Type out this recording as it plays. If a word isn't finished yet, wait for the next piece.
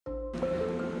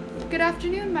Good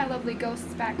afternoon, my lovely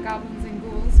ghosts, bat goblins, and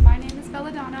ghouls. My name is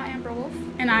Belladonna Amberwolf.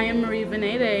 And I am Marie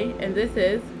Venede, and this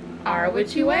is Our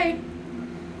Witchy Way.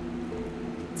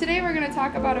 Today we're going to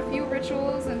talk about a few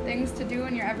rituals and things to do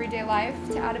in your everyday life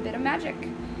to add a bit of magic.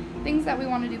 Things that we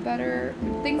want to do better,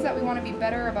 things that we want to be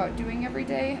better about doing every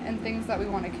day, and things that we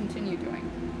want to continue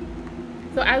doing.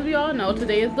 So as we all know,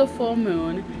 today is the full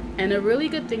moon, and a really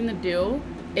good thing to do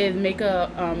is make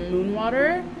a moon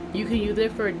water. You can use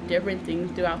it for different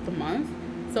things throughout the month.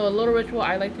 So a little ritual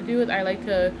I like to do is I like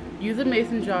to use a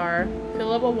mason jar,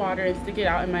 fill up with water, and stick it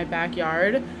out in my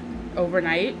backyard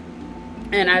overnight.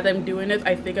 And as I'm doing this,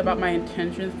 I think about my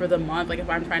intentions for the month. Like if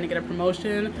I'm trying to get a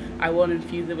promotion, I will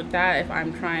infuse it with that. If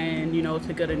I'm trying,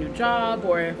 to get a new job,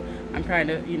 or if I'm trying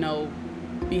to,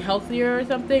 be healthier or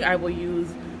something, I will use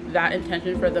that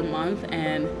intention for the month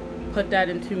and put that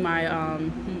into my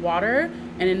water.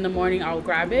 And in the morning, I'll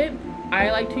grab it. I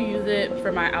like to use it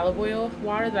for my olive oil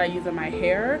water that I use on my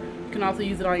hair. You can also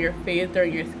use it on your face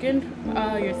during your skin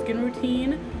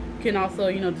routine. You can also,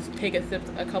 just take a sip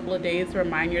a couple of days to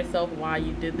remind yourself why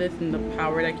you did this and the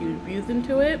power that you infused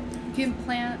into it. You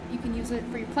can use it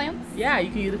for your plants? Yeah, you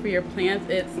can use it for your plants.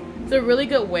 It's a really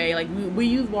good way. Like we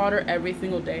use water every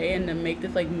single day, and to make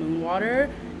this like moon water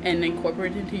and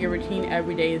incorporate it into your routine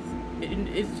every day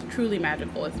it's truly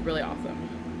magical. It's really awesome.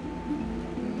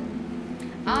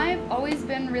 I've always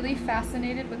been really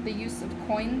fascinated with the use of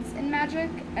coins in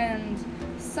magic, and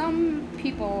some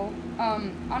people,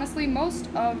 honestly, most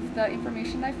of the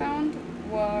information I found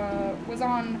was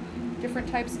on different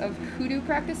types of hoodoo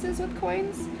practices with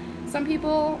coins. Some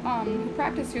people who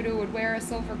practice hoodoo would wear a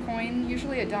silver coin,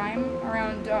 usually a dime,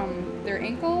 around their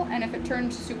ankle, and if it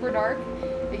turned super dark,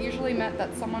 it usually meant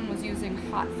that someone was using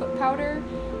hot foot powder,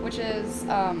 which is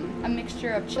a mixture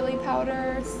of chili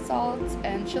powder, salt,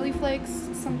 and chili flakes.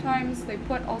 Sometimes they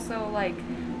put also like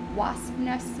wasp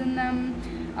nests in them,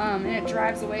 and it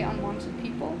drives away unwanted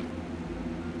people.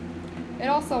 It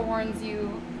also warns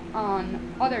you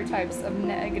on other types of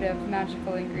negative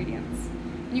magical ingredients.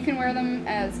 You can wear them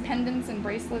as pendants and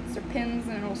bracelets or pins,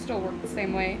 and it will still work the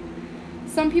same way.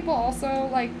 Some people also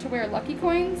like to wear lucky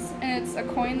coins, and it's a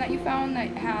coin that you found that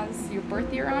has your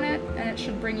birth year on it, and it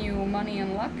should bring you money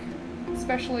and luck,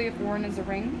 especially if worn as a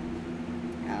ring.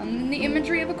 The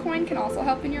imagery of a coin can also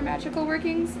help in your magical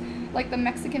workings. Like the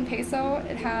Mexican peso,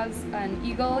 it has an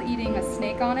eagle eating a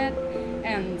snake on it,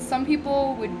 and some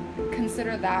people would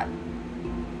consider that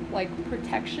like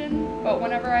protection, but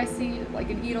whenever I see like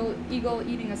an eagle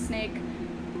eating a snake,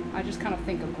 I just kind of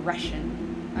think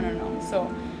aggression. I don't know.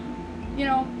 So,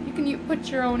 you can put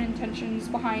your own intentions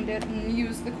behind it and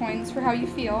use the coins for how you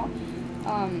feel.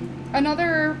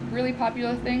 Another really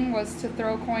popular thing was to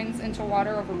throw coins into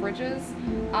water over bridges.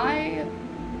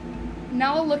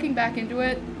 Now looking back into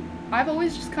it, I've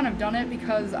always just kind of done it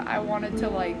because I wanted to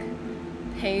like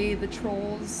pay the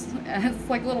trolls as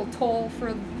like a little toll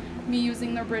for me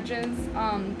using their bridges,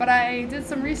 but I did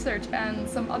some research, and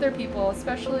some other people,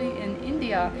 especially in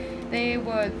India, they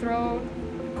would throw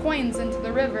coins into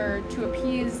the river to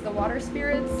appease the water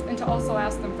spirits and to also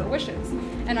ask them for wishes.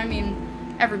 And I mean,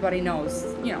 everybody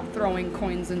knows, throwing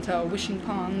coins into wishing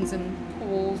ponds and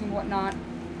pools and whatnot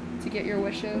to get your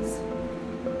wishes.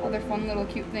 Other fun little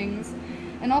cute things.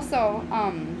 And also,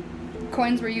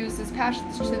 coins were used as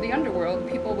passage to the underworld.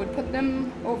 People would put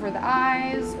them over the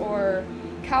eyes, or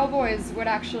cowboys would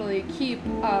actually keep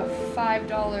a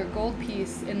 $5 gold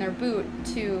piece in their boot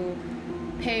to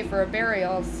pay for a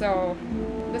burial. So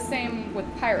the same with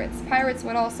pirates. Pirates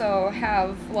would also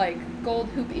have like gold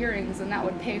hoop earrings, and that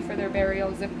would pay for their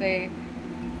burials if they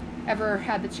ever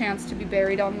had the chance to be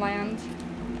buried on land.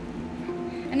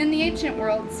 And in the ancient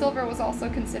world, silver was also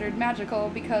considered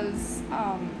magical because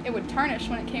it would tarnish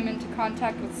when it came into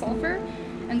contact with sulfur.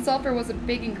 And sulfur was a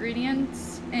big ingredient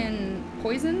in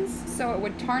poisons, so it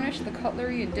would tarnish the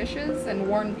cutlery and dishes and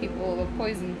warn people of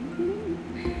poison.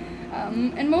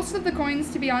 And most of the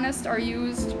coins, to be honest, are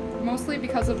used mostly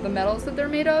because of the metals that they're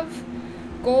made of.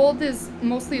 Gold is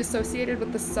mostly associated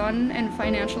with the sun and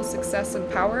financial success and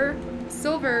power.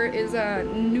 Silver is a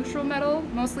neutral metal,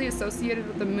 mostly associated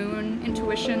with the moon,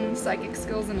 intuition, psychic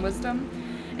skills, and wisdom.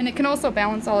 And it can also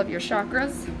balance all of your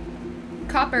chakras.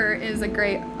 Copper is a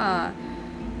great...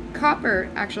 Copper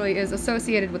actually is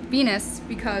associated with Venus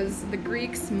because the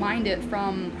Greeks mined it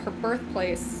from her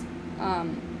birthplace.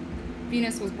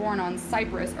 Venus was born on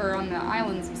Cyprus, or on the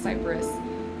islands of Cyprus,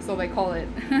 so they call it.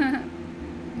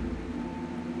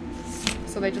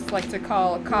 So they just like to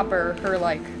call copper her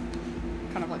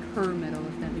kind of like her metal,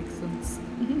 if that makes sense.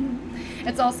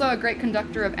 It's also a great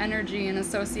conductor of energy and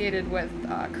associated with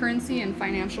currency and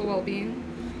financial well-being.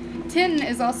 Tin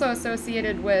is also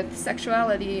associated with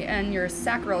sexuality and your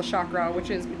sacral chakra, which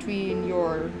is between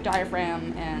your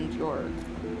diaphragm and your,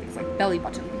 it's like belly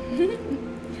button.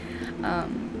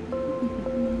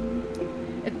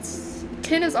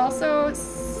 Tin is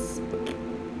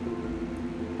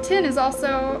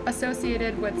also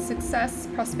associated with success,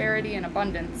 prosperity, and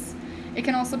abundance. It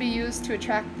can also be used to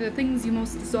attract the things you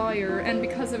most desire, and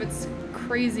because of its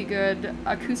crazy good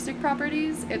acoustic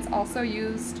properties, it's also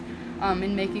used in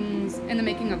the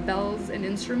making of bells and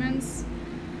instruments.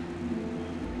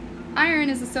 Iron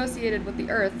is associated with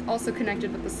the earth, also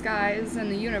connected with the skies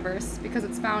and the universe, because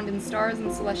it's found in stars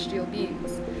and celestial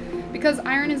beings. Because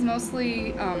iron is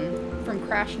mostly from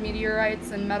crashed meteorites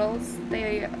and metals,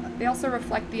 they also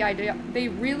reflect the idea. They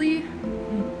really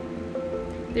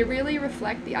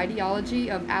reflect the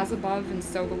ideology of as above and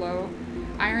so below.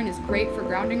 Iron is great for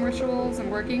grounding rituals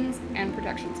and workings and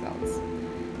protection spells.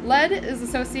 Lead is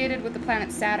associated with the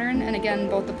planet Saturn, and again,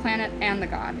 both the planet and the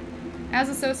god, as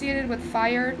associated with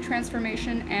fire,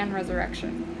 transformation, and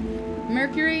resurrection.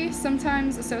 Mercury,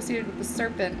 sometimes associated with the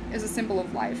serpent, is a symbol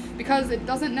of life. Because it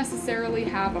doesn't necessarily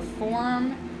have a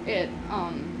form,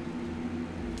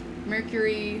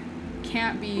 Mercury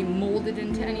can't be molded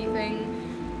into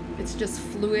anything. It's just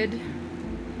fluid.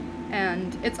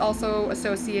 And it's also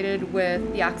associated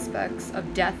with the aspects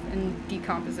of death and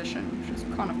decomposition, which is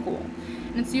kind of cool.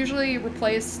 And it's usually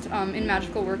replaced in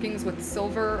magical workings with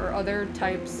silver or other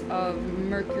types of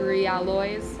mercury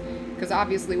alloys, because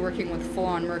obviously working with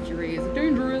full-on mercury is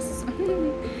dangerous.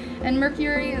 And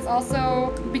Mercury is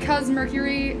also, because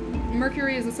Mercury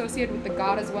is associated with the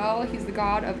god as well, he's the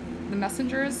god of the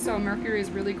messengers, so Mercury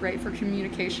is really great for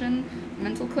communication,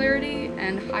 mental clarity,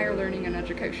 and higher learning and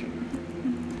education.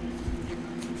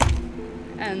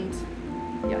 And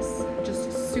yes,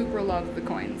 just super love the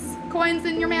coins. Coins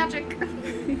in your magic!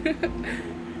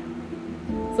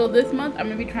 So this month I'm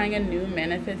going to be trying a new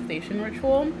manifestation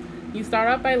ritual. You start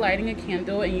out by lighting a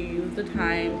candle and you use the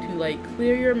time to like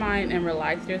clear your mind and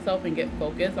relax yourself and get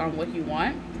focused on what you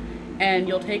want. And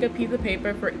you'll take a piece of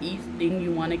paper for each thing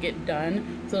you want to get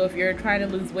done. So if you're trying to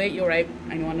lose weight, you'll write,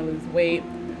 I want to lose weight.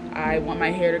 I want my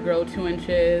hair to grow 2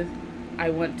 inches. I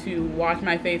want to wash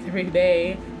my face every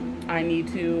day. I need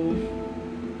to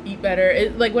eat better.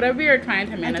 It's like whatever you're trying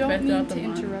to manifest. I don't mean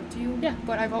to interrupt you, yeah,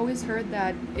 but I've always heard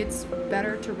that it's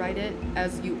better to write it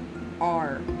as you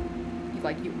are.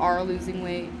 Like you are losing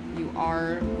weight, you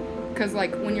are, because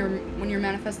like when you're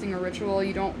manifesting a ritual,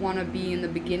 you don't want to be in the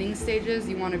beginning stages,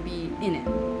 you want to be in it.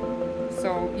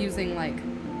 So using like,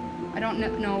 I don't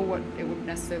know what it would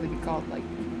necessarily be called, like,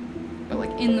 but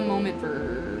like in the moment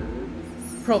verbs.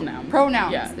 Pronouns.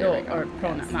 Yeah, or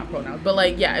pronouns, yes. Not pronouns. But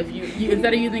like, yeah, if you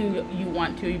instead of using you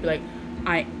want to, you'd be like,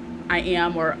 I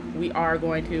am, or we are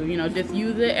going to, you know, just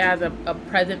use it as a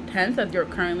present tense as you're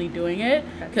currently doing it,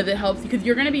 because it helps, because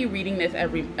you're going to be reading this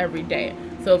every day.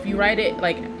 So if you write it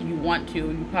like you want to,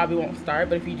 you probably won't start.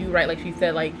 But if you do write, like she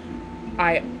said, like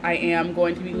I am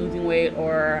going to be losing weight,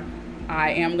 or I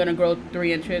am going to grow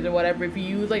 3 inches or whatever, if you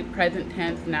use like present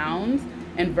tense nouns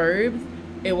and verbs,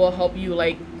 it will help you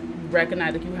like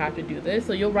recognize that you have to do this.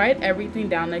 So you'll write everything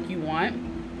down that you want,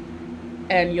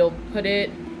 and you'll put it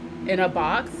in a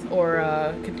box or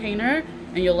a container,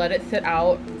 and you'll let it sit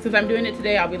out. Since I'm doing it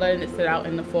today, I'll be letting it sit out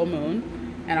in the full moon,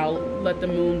 and I'll let the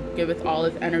moon give it all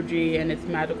its energy and its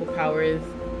magical powers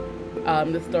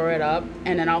to store it up.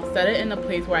 And then I'll set it in a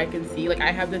place where I can see. Like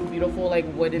I have this beautiful like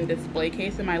wooden display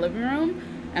case in my living room,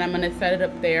 and I'm gonna set it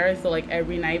up there. So like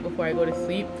every night before I go to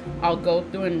sleep, I'll go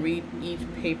through and read each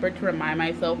paper to remind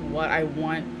myself what I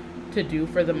want to do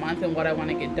for the month and what I want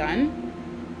to get done.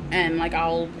 And like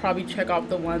I'll probably check off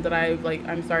the ones that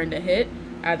I'm starting to hit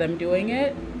as I'm doing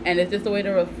it. And it's just a way to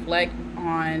reflect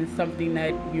on something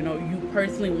that, you know, you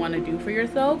personally want to do for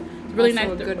yourself. It's really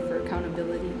also nice. Good for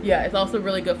accountability. Yeah, it's also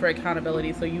really good for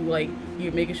accountability. So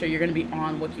you're making sure you're going to be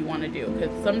on what you want to do.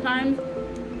 Because sometimes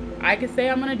I could say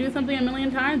I'm going to do something a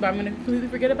million times, but I'm going to completely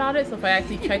forget about it. So if I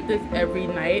actually check this every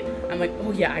night, I'm like,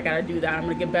 oh yeah, I got to do that. I'm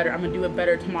going to get better. I'm going to do it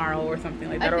better tomorrow or something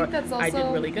like that. I think that's also I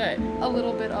did really good. A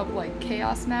little bit of like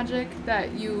chaos magic,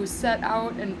 that you set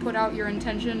out and put out your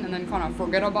intention and then kind of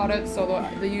forget about it. So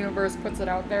the universe puts it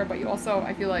out there, but you also,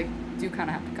 I feel like, do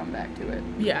kind of have to come back to it.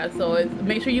 Yeah, so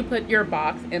make sure you put your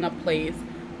box in a place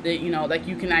that, you know, like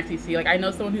you can actually see. Like I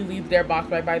know someone who leaves their box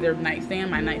right by their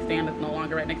nightstand. My nightstand is no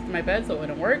longer right next to my bed, so it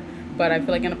wouldn't work. But I feel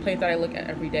like in a place that I look at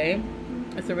every day,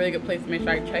 it's a really good place to make sure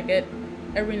I check it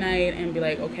every night and be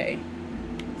like, okay.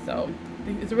 So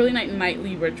it's a really nice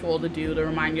nightly ritual to do to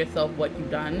remind yourself what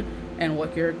you've done and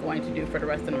what you're going to do for the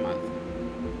rest of the month.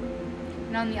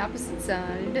 And on the opposite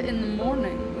side, in the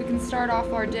morning, we can start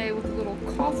off our day with a little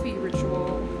coffee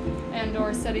ritual. and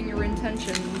or setting your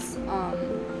intentions.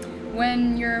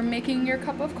 When you're making your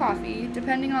cup of coffee,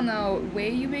 depending on the way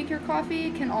you make your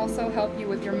coffee can also help you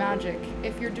with your magic.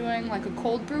 If you're doing like a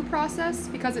cold brew process,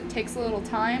 because it takes a little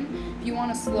time, if you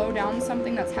want to slow down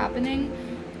something that's happening,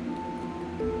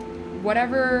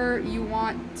 whatever you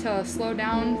want to slow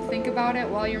down, think about it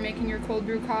while you're making your cold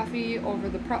brew coffee over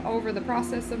the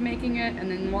process of making it, and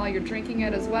then while you're drinking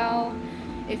it as well.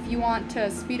 If you want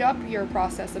to speed up your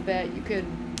process a bit, you could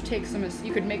make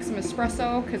some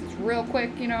espresso because it's real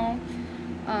quick, you know.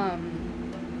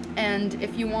 And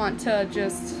if you want to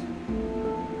just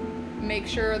make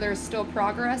sure there's still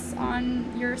progress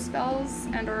on your spells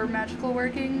and or magical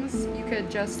workings, you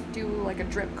could just do like a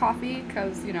drip coffee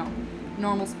because, you know,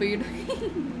 normal speed.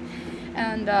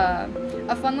 And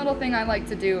a fun little thing I like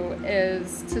to do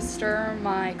is to stir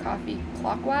my coffee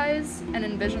clockwise and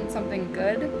envision something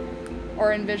good,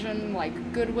 or envision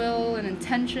like goodwill and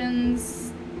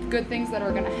intentions, good things that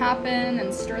are going to happen,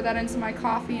 and stir that into my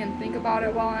coffee and think about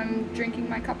it while I'm drinking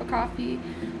my cup of coffee.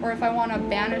 Or if I want to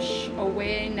banish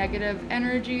away negative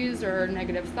energies or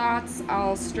negative thoughts,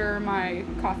 I'll stir my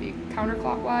coffee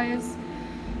counterclockwise.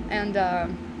 And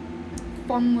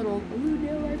fun little, oh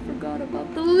no, I forgot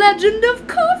about the legend of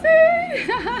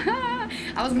coffee.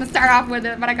 I was going to start off with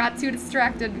it, but I got too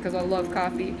distracted because I love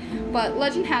coffee. But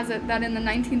legend has it that in the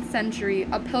 19th century,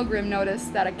 a pilgrim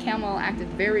noticed that a camel acted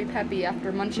very peppy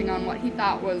after munching on what he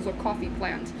thought was a coffee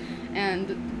plant.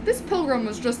 And this pilgrim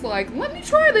was just like, let me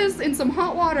try this in some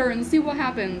hot water and see what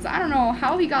happens. I don't know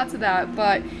how he got to that,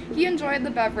 but he enjoyed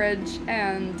the beverage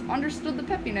and understood the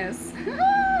peppiness.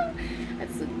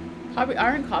 Probably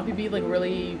aren't coffee beans like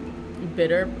really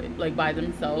bitter like by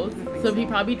themselves? So he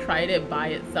probably tried it by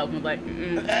itself and was like,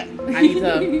 I need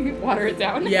to water it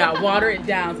down. Yeah, water it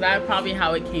down. So that's probably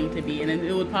how it came to be. And then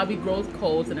it would probably grow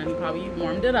cold, and then he probably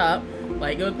warmed it up.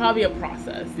 Like, it was probably a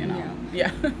process, you know?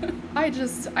 Yeah. I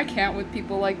can't with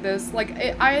people like this. Like,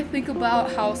 I think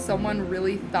about how someone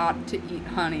really thought to eat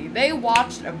honey. They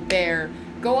watched a bear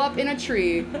go up in a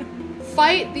tree,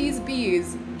 fight these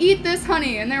bees, eat this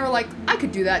honey, and they were like, I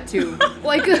could do that too.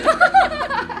 Like,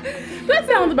 that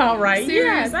sounds about right.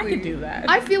 Seriously. Yes, I could do that.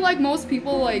 I feel like most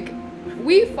people, like,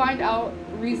 we find out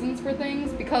reasons for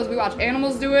things because we watch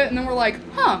animals do it, and then we're like,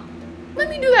 huh, let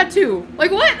me do that too.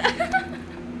 Like, what?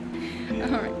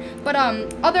 Alright. But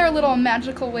other little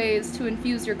magical ways to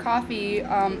infuse your coffee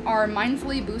are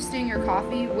mindfully boosting your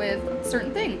coffee with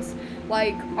certain things,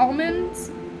 like almonds,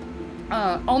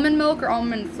 almond milk or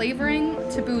almond flavoring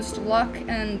to boost luck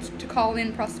and to call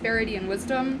in prosperity and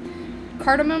wisdom.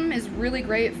 Cardamom is really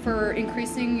great for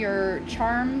increasing your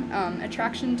charm,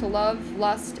 attraction to love,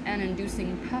 lust, and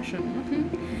inducing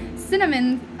passion.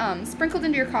 Cinnamon sprinkled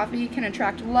into your coffee can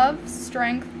attract love,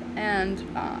 strength, and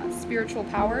spiritual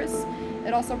powers.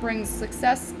 It also brings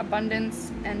success,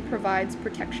 abundance, and provides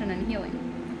protection and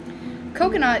healing.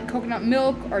 Coconut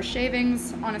milk, or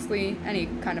shavings, honestly, any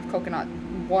kind of coconut,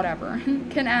 whatever,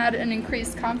 can add an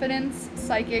increased confidence,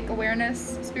 psychic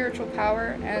awareness, spiritual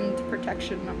power, and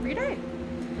protection for your day.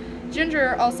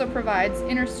 Ginger also provides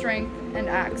inner strength and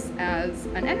acts as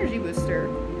an energy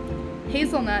booster.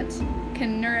 Hazelnut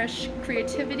can nourish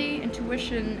creativity,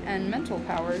 intuition, and mental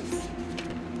powers.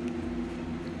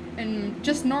 And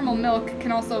just normal milk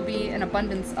can also be an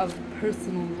abundance of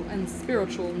personal and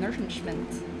spiritual nourishment.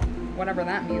 Whatever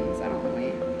that means, I don't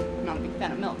really, I'm not a big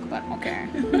fan of milk, but okay.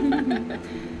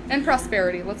 And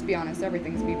prosperity, let's be honest,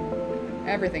 everything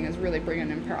is really bringing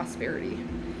in prosperity.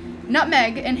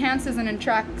 Nutmeg enhances and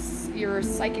attracts your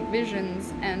psychic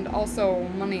visions and also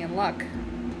money and luck.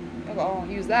 I'll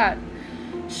use that.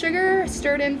 Sugar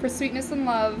stirred in for sweetness and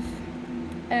love,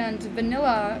 and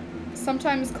vanilla,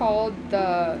 sometimes called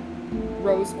the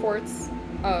rose quartz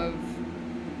of,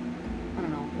 I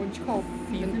don't know, what would you call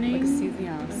seasoning? Like a season,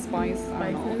 yeah, spice,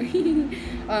 I don't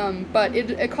know. But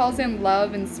it calls in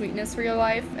love and sweetness for your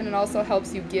life, and it also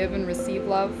helps you give and receive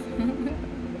love.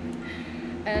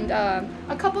 And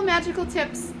a couple magical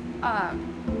tips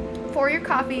for your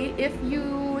coffee. If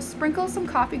you sprinkle some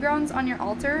coffee grounds on your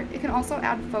altar, it can also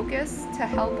add focus to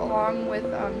help along with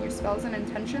your spells and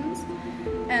intentions.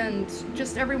 And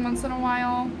just every once in a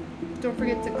while, don't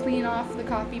forget to clean off the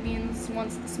coffee beans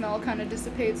once the smell kind of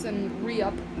dissipates, and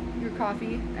re-up your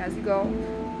coffee as you go,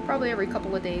 probably every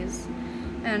couple of days.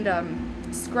 And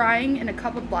scrying in a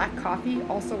cup of black coffee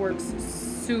also works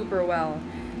super well.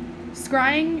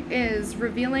 Scrying is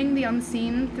revealing the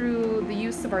unseen through the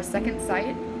use of our second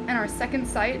sight, and our second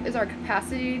sight is our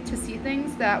capacity to see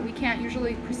things that we can't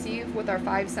usually perceive with our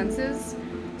five senses.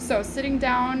 So sitting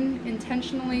down,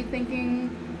 intentionally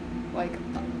thinking, like,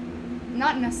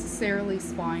 not necessarily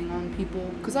spying on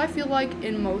people, because I feel like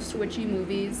in most witchy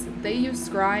movies, they use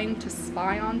scrying to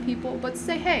spy on people, but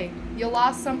say, hey, you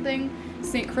lost something,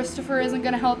 St. Christopher isn't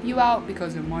going to help you out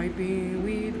because it might be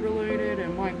weed related, it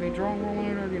might be drug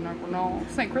related, you never know.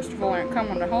 St. Christopher ain't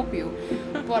coming to help you.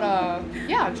 But,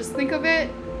 yeah, just think of it,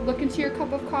 look into your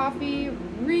cup of coffee,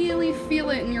 really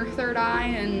feel it in your third eye,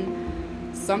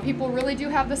 and some people really do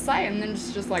have the sight, and then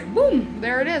it's just like, boom,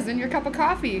 there it is in your cup of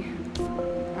coffee.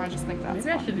 I just think that's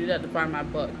Maybe I should do that to find my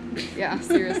book. Yeah,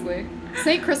 seriously.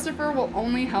 St. Christopher will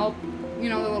only help, you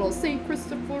know, the little St.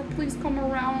 Christopher, please come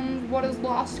around. What is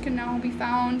lost can now be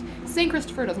found. St.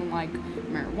 Christopher doesn't like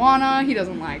marijuana. He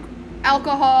doesn't like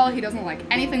alcohol. He doesn't like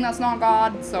anything that's not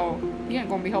God. So he ain't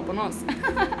gonna be helping us.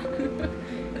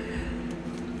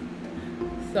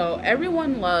 So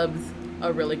everyone loves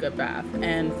a really good bath.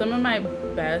 And some of my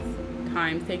best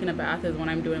times taking a bath is when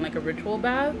I'm doing like a ritual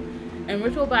bath. And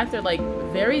ritual baths are like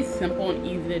very simple and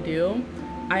easy to do.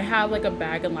 I have like a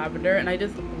bag of lavender and I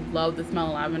just love the smell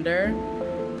of lavender.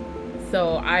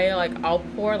 So I'll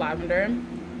pour lavender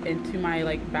into my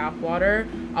like bath water.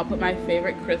 I'll put my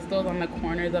favorite crystals on the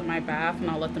corners of my bath and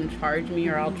I'll let them charge me,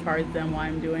 or I'll charge them while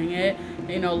I'm doing it.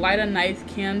 You know, light a nice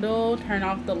candle, turn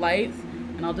off the lights,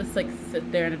 and I'll just like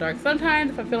sit there in the dark.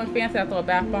 Sometimes if I'm feeling fancy, I'll throw a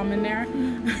bath bomb in there.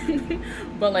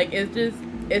 But like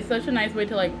it's such a nice way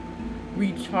to like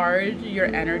recharge your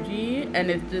energy, and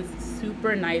it's just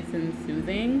super nice and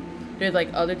soothing. There's like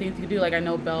other things you can do, like I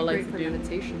know Belle likes to do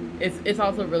meditation. It's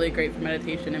also really great for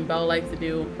meditation, and Belle likes to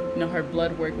do, you know, her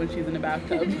blood work when she's in the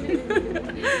bathtub.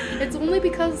 It's only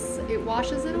because it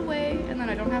washes it away, and then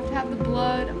I don't have to have the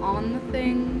blood on the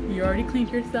thing. You already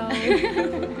cleaned yourself.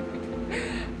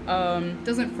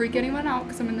 Doesn't freak anyone out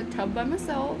because I'm in the tub by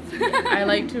myself. I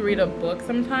like to read a book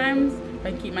sometimes if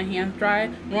I keep my hands dry.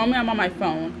 Normally I'm on my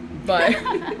phone, but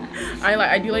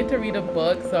I do like to read a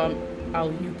book, so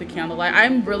I'll use the candlelight.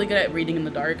 I'm really good at reading in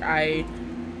the dark. I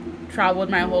traveled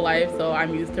my whole life, so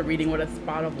I'm used to reading with a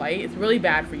spot of light. It's really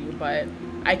bad for you, but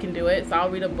I can do it. So I'll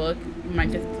read a book. You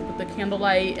might just with the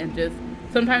candlelight, and just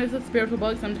sometimes it's a spiritual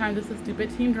book, sometimes it's a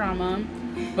stupid teen drama,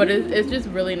 but it's just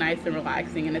really nice and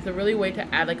relaxing, and it's a really way to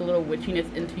add like a little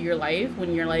witchiness into your life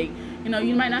when you're like, you know,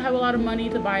 you might not have a lot of money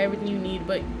to buy everything you need,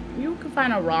 but you can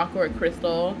find a rock or a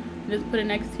crystal, just put it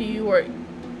next to you, or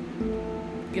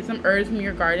get some herbs from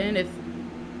your garden. It's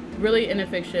really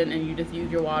inefficient, and you just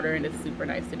use your water, and it's super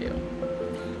nice to do.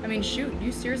 I mean, shoot,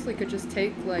 you seriously could just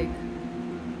take like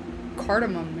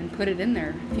cardamom and put it in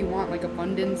there if you want like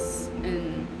abundance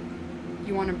and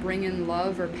you want to bring in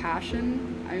love or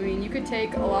passion. I mean, you could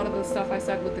take a lot of the stuff I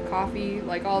said with the coffee,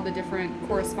 like all the different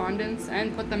correspondence,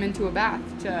 and put them into a bath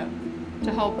to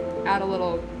help add a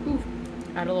little oof.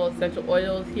 Add a little essential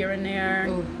oils here and there.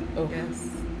 Ooh. Oh, yes.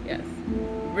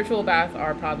 Ritual baths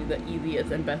are probably the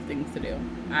easiest and best things to do.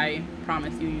 I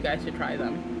promise you guys should try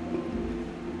them.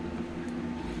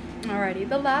 Alrighty,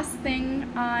 the last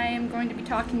thing I am going to be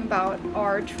talking about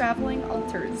are traveling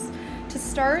altars. To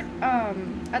start,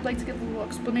 I'd like to give a little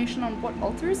explanation on what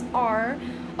altars are.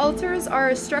 Altars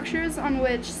are structures on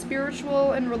which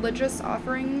spiritual and religious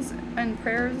offerings and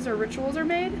prayers or rituals are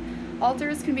made.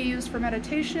 Altars can be used for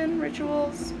meditation,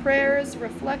 rituals, prayers,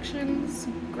 reflections,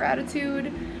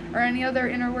 gratitude, or any other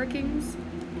inner workings.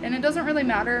 And it doesn't really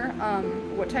matter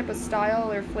what type of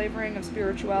style or flavoring of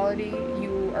spirituality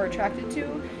you are attracted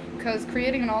to, because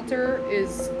creating an altar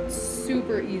is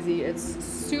super easy. It's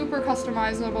super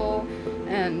customizable,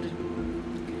 and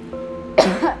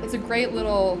it's a great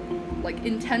little like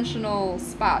intentional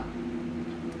spot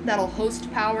that'll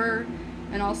host power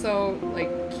and also like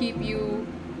keep you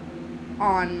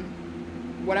on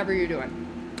whatever you're doing,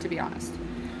 to be honest.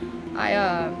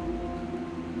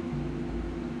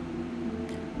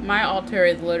 My altar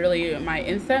is literally my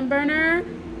incense burner,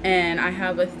 and I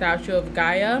have a statue of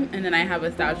Gaia, and then I have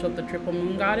a statue of the triple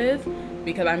moon goddess,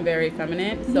 because I'm very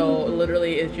feminine. So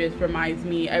literally it just reminds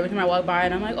me every time I walk by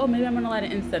and I'm like, oh, maybe I'm gonna light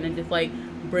an incense and just like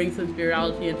bring some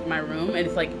spirituality into my room, and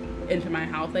it's like into my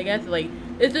house, I guess. Like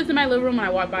it's just in my living room and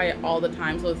I walk by it all the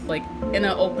time, so it's like in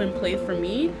an open place for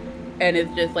me, and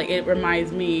it's just like it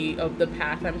reminds me of the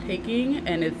path I'm taking,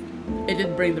 and it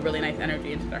just brings a really nice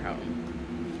energy into their home.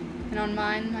 And on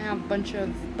mine, I have a bunch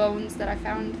of bones that I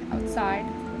found outside.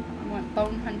 I went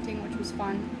bone hunting, which was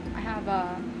fun. I have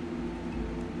a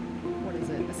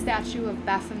statue of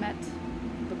Baphomet,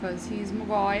 because he's my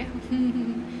boy,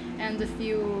 and a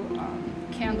few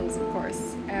candles, of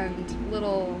course, and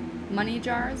little money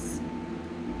jars.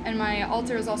 And my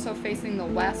altar is also facing the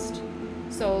west,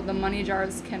 so the money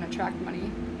jars can attract money,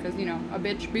 because, you know, a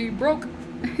bitch be broke.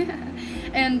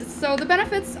 And so the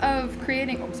benefits of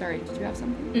creating. Oh, sorry. Did you have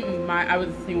something? I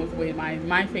was seeing what's way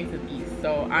my face is east,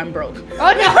 so I'm broke.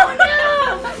 Oh no!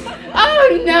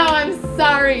 Oh no! I'm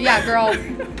sorry. Yeah, girl.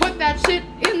 Put that shit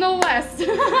in the west.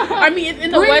 I mean, it's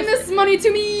in the Bring west. this money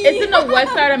to me. It's in the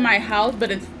west side of my house, but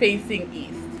it's facing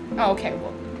east. Oh, okay.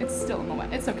 Well, it's still in the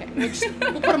west. It's okay.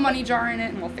 We'll put a money jar in it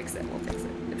and we'll fix it.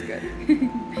 It's good.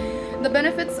 The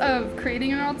benefits of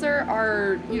creating an altar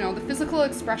are, the physical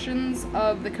expressions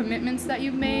of the commitments that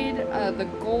you've made, the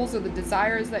goals or the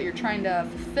desires that you're trying to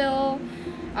fulfill.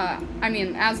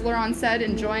 As Laurent said,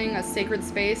 enjoying a sacred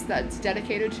space that's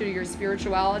dedicated to your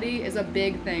spirituality is a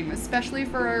big thing, especially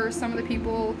for some of the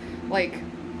people, like,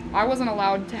 I wasn't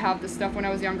allowed to have this stuff when I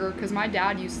was younger because my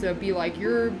dad used to be like,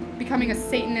 you're becoming a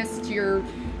Satanist, you're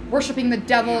worshiping the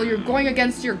devil, you're going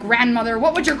against your grandmother.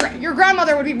 What would your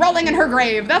grandmother would be rolling in her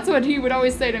grave? That's what he would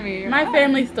always say to me. My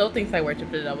family still thinks I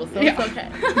worship the devil, so it's okay.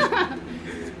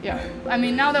 Yeah. I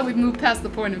mean, now that we've moved past the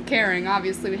point of caring,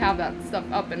 obviously we have that stuff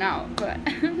up and out, but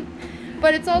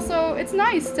but it's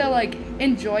nice to like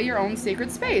enjoy your own sacred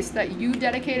space that you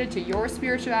dedicated to your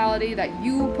spirituality, that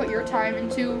you put your time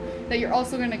into, that you're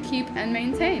also going to keep and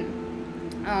maintain.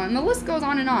 And the list goes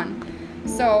on and on.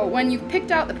 So when you've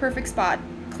picked out the perfect spot,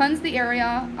 cleanse the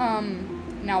area.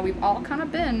 Now we've all kind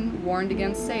of been warned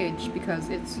against sage because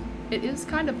it is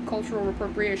kind of cultural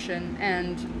appropriation,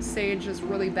 and sage is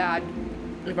really bad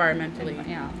environmentally.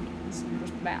 Yeah, it's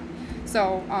just bad.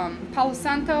 So Palo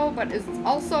Santo, but it's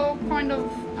also kind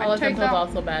of Palo Santo is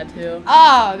also bad too.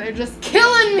 They're just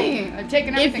killing me. I've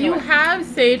taken everything If you away. have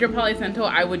sage or Palo Santo,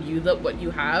 I would use up what you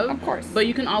have. Of course. But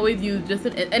you can always use just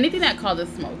anything that causes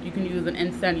smoke. You can use an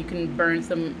incense. You can burn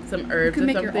some herbs. You can or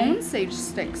make something. your own sage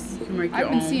sticks. You can make your I've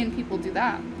been own. seeing people do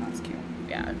that. That's cute.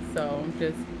 Yeah. So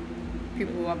just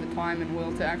People who have the time and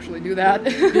will to actually do that.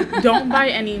 don't buy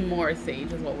any more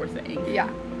sage, is what we're saying. Yeah.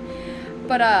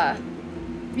 But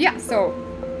yeah. So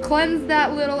cleanse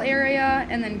that little area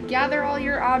and then gather all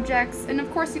your objects. And of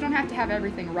course, you don't have to have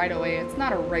everything right away. It's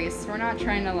not a race. We're not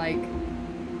trying to like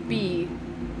be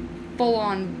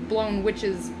full-on blown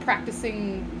witches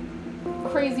practicing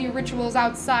crazy rituals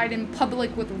outside in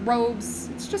public with robes.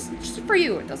 It's just for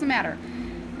you. It doesn't matter.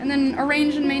 And then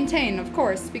arrange and maintain, of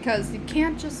course, because you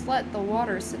can't just let the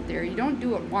water sit there. You don't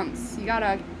do it once. You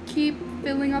gotta keep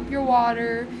filling up your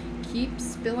water, keep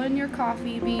spilling your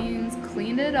coffee beans,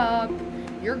 clean it up.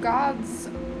 Your gods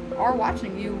are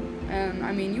watching you. And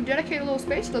I mean, you dedicate a little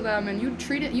space to them and you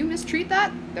mistreat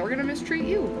that, they're gonna mistreat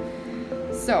you.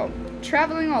 So,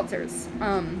 traveling altars.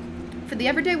 For the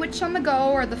everyday witch on the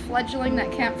go or the fledgling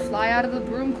that can't fly out of the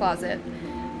broom closet,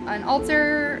 an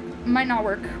altar might not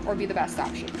work or be the best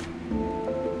option.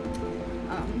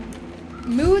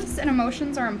 Moods and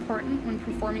emotions are important when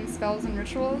performing spells and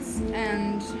rituals,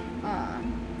 and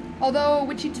although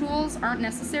witchy tools aren't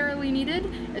necessarily needed,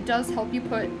 it does help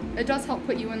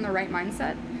put you in the right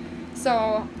mindset.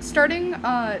 So, starting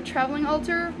a traveling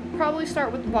altar, probably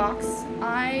start with the box.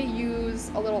 I use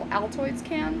a little Altoids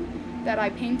can that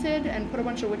I painted and put a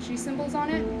bunch of witchy symbols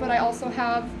on it, but I also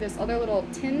have this other little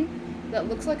tin that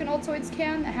looks like an Altoids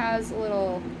can. It has a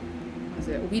little,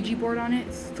 Ouija board on it.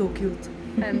 It's so cute.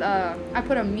 And I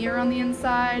put a mirror on the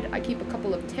inside. I keep a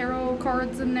couple of tarot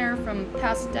cards in there from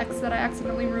past decks that I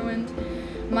accidentally ruined.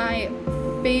 My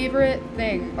favorite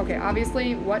thing, okay,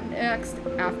 obviously, what next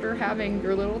after having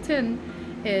your little tin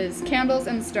is candles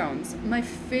and stones. My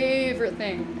favorite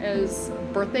thing is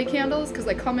birthday candles because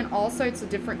they come in all sorts of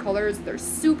different colors. They're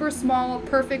super small,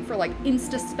 perfect for like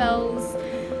insta spells.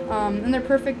 And they're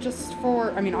perfect just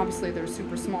for, obviously they're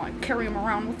super small. I carry them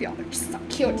around with you. They're just so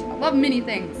cute. I love mini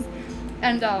things.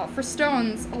 And for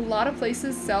stones, a lot of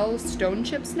places sell stone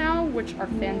chips now, which are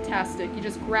fantastic. You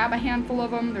just grab a handful of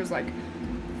them. There's like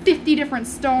 50 different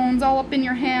stones all up in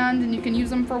your hand, and you can use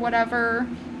them for whatever.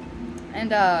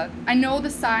 And I know the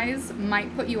size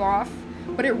might put you off,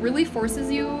 but it really forces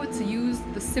you to use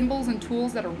the symbols and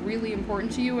tools that are really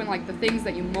important to you and like the things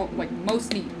that you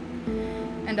most need.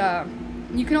 And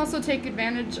you can also take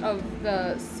advantage of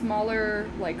the smaller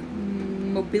like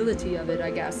mobility of it, I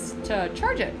guess, to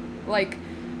charge it. Like,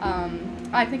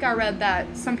 I think I read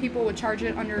that some people would charge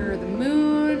it under the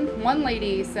moon. One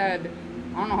lady said,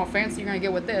 I don't know how fancy you're gonna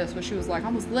get with this, but she was like, I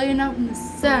was laying out in the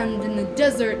sand in the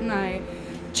desert and I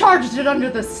charged it under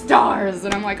the stars.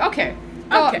 And I'm like, okay,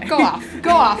 go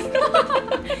off.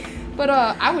 But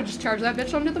I would just charge that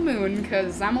bitch under the moon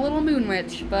because I'm a little moon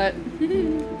witch, but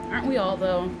aren't we all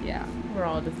though? Yeah. We're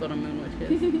all just little moon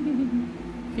witches.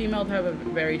 Females have a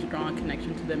very strong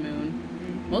connection to the moon.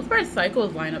 Most of our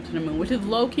cycles line up to the moon, which is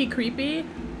low-key creepy,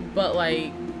 but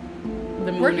like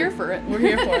the moon. We're here for it. We're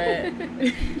here for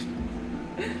it.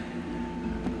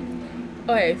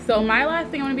 Okay, so my last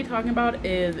thing I'm going to be talking about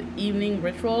is evening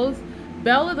rituals.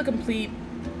 Belle is a complete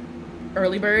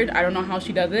early bird. I don't know how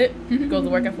she does it. Goes to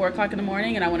work at 4 o'clock in the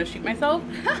morning, and I want to shoot myself.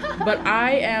 But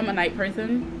I am a night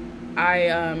person.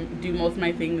 I do most of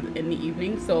my things in the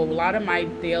evening. So a lot of my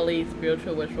daily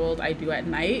spiritual rituals I do at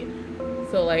night.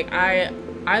 So like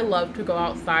I love to go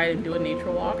outside and do a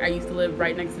nature walk. I used to live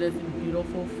right next to this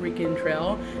beautiful freaking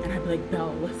trail, and I'd be like,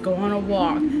 Belle, let's go on a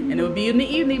walk. And it would be in the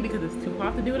evening because it's too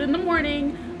hot to do it in the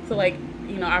morning. So like,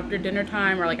 you know, after dinner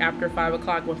time or like after 5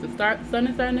 o'clock, once the sun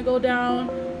is starting to go down,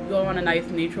 go on a nice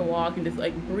nature walk and just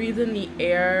like breathe in the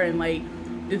air and like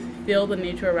just feel the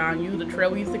nature around you. The trail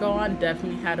we used to go on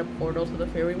definitely had a portal to the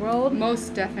fairy world.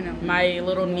 Most definitely. My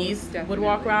little niece would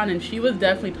walk around, and she was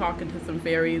definitely talking to some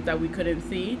fairies that we couldn't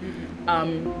see.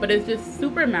 But it's just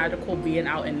super magical being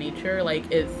out in nature. Like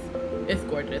it's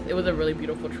gorgeous. It was a really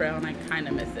beautiful trail, and I kind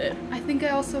of miss it. I think I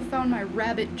also found my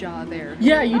rabbit jaw there.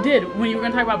 Yeah, you did. When you were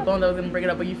gonna talk about bones, I was gonna bring it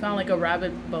up, but you found like a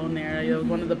rabbit bone there. It was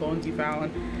one of the bones you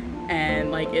found.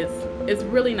 And like it's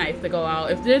really nice to go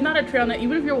out. If there's not a trail,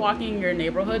 even if you're walking in your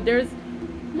neighborhood, there's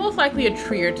most likely a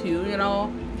tree or two, you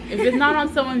know. If it's not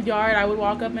on someone's yard, I would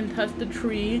walk up and touch the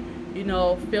tree, you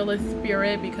know, feel its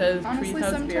spirit, because honestly, trees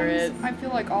have sometimes spirits. I feel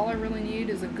like all I really need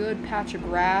is a good patch of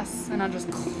grass, and I just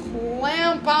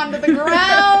clamp onto the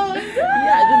ground.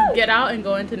 Yeah, just get out and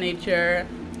go into nature.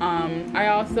 I'm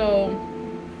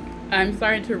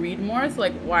starting to read more, so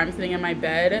like while I'm sitting in my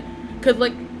bed, because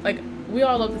like we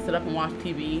all love to sit up and watch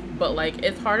TV, but like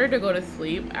it's harder to go to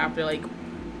sleep after like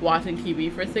watching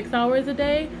TV for 6 hours a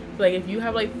day. So like if you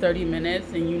have like 30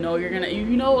 minutes and you know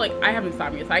like I have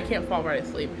insomnia, so I can't fall right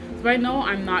asleep. So if I know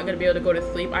I'm not gonna be able to go to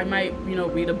sleep, I might, you know,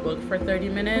 read a book for 30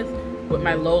 minutes with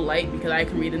my low light, because I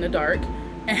can read in the dark,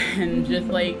 and just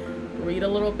like read a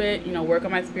little bit, you know, work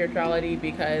on my spirituality,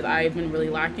 because I've been really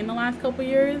lacking the last couple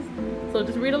years. So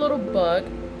just read a little book.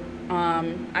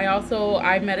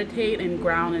 I meditate and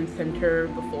ground and center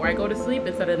before I go to sleep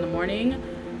instead of in the morning,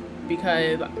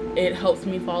 because it helps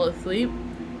me fall asleep,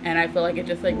 and I feel like it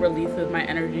just like releases my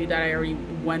energy that I already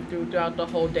went throughout the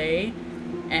whole day.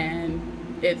 And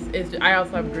I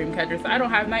also have a dream catcher, so I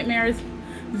don't have nightmares.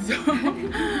 So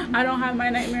I don't have my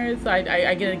nightmares, so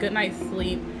I get a good night's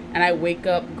sleep, and I wake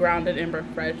up grounded and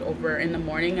refreshed over in the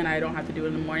morning, and I don't have to do it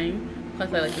in the morning.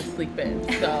 Plus, I like to sleep in,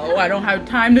 so I don't have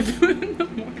time to do it in the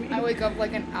morning. I wake up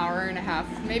like an hour and a half,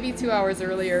 maybe 2 hours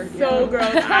earlier. So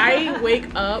gross. I wake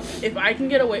up, if I can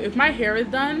get away, if my hair is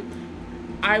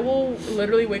done, I will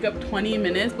literally wake up 20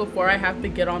 minutes before I have to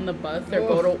get on the bus or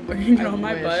go to get on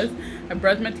my bus. I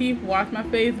brush my teeth, wash my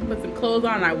face, put some clothes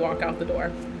on, and I walk out the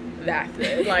door. That's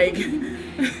it. Like,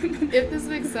 if this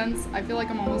makes sense, I feel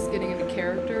like I'm almost getting into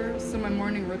character. So my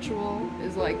morning ritual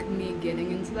is like me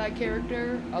getting into that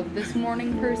character of this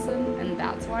morning person, and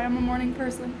that's why I'm a morning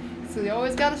person. So you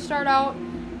always got to start out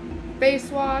face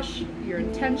wash, your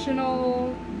intentional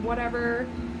whatever,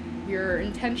 your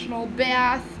intentional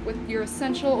bath with your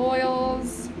essential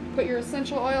oils. Put your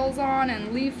essential oils on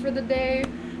and leave for the day.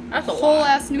 That's a whole lot.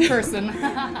 ass new person.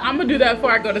 I'm gonna do that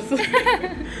before I go to sleep.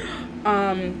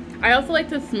 I also like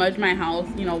to smudge my house,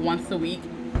 you know, once a week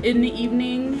in the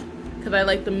evening, because I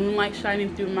like the moonlight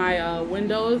shining through my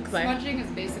windows. Smudging is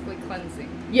basically cleansing.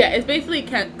 Yeah, it's basically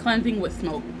cleansing with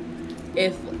smoke.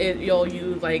 You'll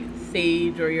use like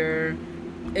sage or your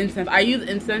incense. I use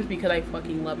incense because I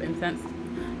fucking love incense,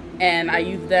 and I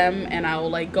use them, and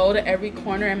I'll like go to every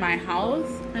corner in my house.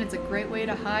 And it's a great way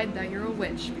to hide that you're a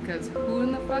witch, because who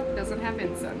in the fuck doesn't have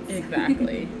incense?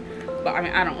 Exactly. But I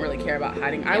mean, I don't really care about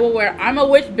hiding. I'm a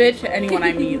witch bitch to anyone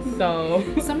I meet, so.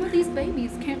 Some of these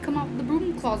babies can't come out of the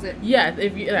broom closet. Yes,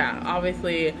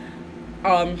 obviously,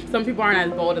 some people aren't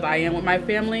as bold as I am with my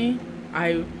family.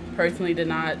 I personally did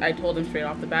not. I told them straight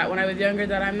off the bat when I was younger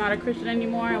that I'm not a Christian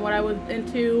anymore and what I was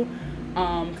into.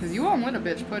 Because you won't let a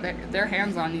bitch put their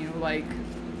hands on you, like.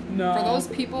 No. For those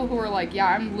people who are like, yeah,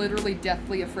 I'm literally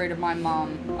deathly afraid of my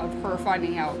mom, of her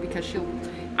finding out, because she'll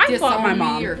disown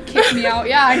me or kick me out.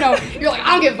 Yeah, I know. You're like,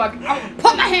 I don't give a fuck. I'll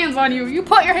put my hands on you. You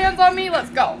put your hands on me. Let's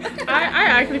go. I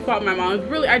actually fought my mom.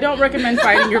 Really, I don't recommend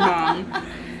fighting your mom.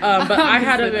 But I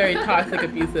had a very toxic,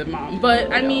 abusive mom. But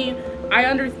I mean, I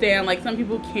understand. Like, some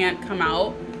people can't come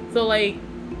out, so like,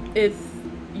 it's,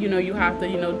 you know, you have to,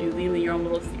 you know, do these in your own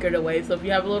little secret way. So if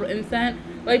you have a little incense,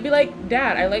 like, be like,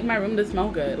 Dad, I like my room to smell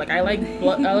good. Like, I like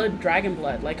blood, I like dragon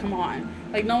blood. Like, come on.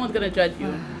 Like, no one's gonna judge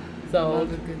you. So.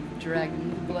 Love a good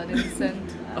dragon blood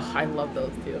incense. Oh, I love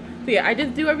those too. So yeah, I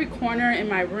just do every corner in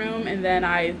my room, and then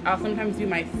I'll sometimes do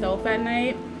myself at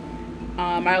night.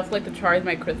 I also like to charge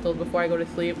my crystals before I go to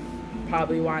sleep,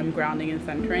 probably while I'm grounding and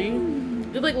centering.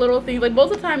 Just like little things. Like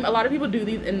most of the time, a lot of people do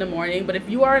these in the morning, but if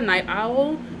you are a night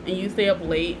owl, and you stay up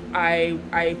late, I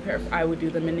would do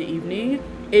them in the evening.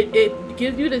 It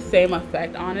gives you the same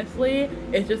effect, honestly.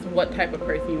 It's just what type of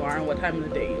person you are and what time of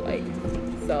the day you like.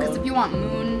 So Because if you want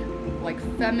moon, like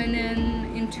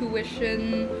feminine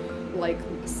intuition, like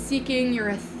seeking your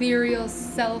ethereal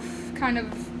self kind of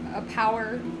a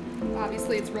power,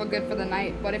 obviously it's real good for the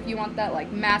night. But if you want that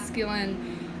like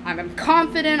masculine, I'm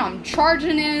confident, I'm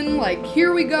charging in, like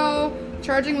here we go,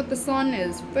 charging with the sun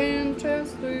is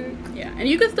fantastic. yeah, and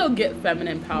you can still get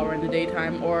feminine power in the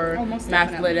daytime or Almost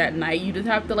masculine definitely. at night. You just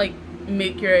have to like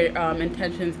make your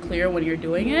intentions clear when you're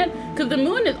doing it, because the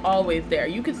moon is always there.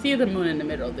 You can see the moon in the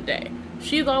middle of the day.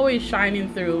 She's always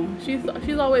shining through. She's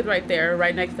always right there,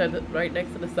 right next to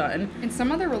the sun. In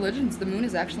some other religions, the moon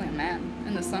is actually a man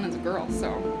and the sun is a girl,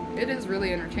 so it is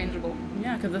really interchangeable.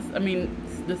 Yeah, because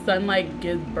the sun like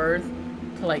gives birth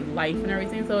to like life and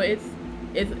everything. So it's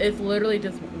literally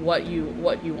just what you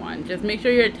want. Just make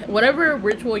sure whatever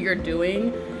ritual you're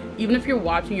doing, even if you're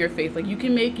watching your face, like you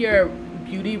can make your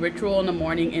beauty ritual in the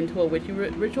morning into a witchy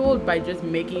ritual by just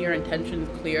making your intentions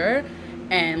clear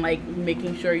and like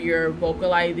making sure you're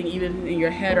vocalizing even in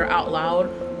your head or out loud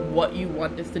what you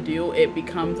want this to do. It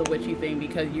becomes a witchy thing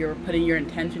because you're putting your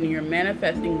intention and you're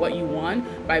manifesting what you want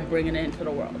by bringing it into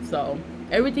the world. So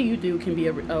everything you do can be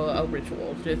a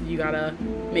ritual. Just you gotta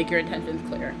make your intentions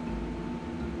clear.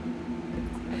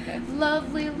 Okay.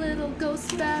 Lovely little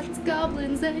ghost bats,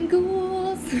 goblins, and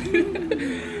ghouls.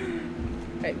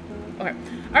 Okay. Okay.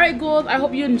 All right, ghouls. I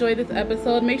hope you enjoyed this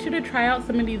episode. Make sure to try out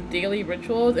some of these daily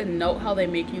rituals and note how they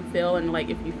make you feel and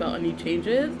like if you felt any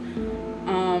changes.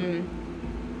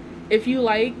 If you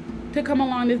like to come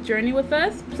along this journey with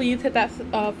us, please hit that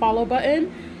follow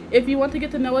button. If you want to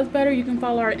get to know us better, you can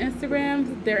follow our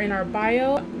Instagrams. They're in our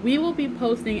bio. We will be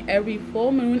posting every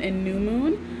full moon and new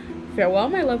moon. Farewell,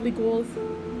 my lovely ghouls.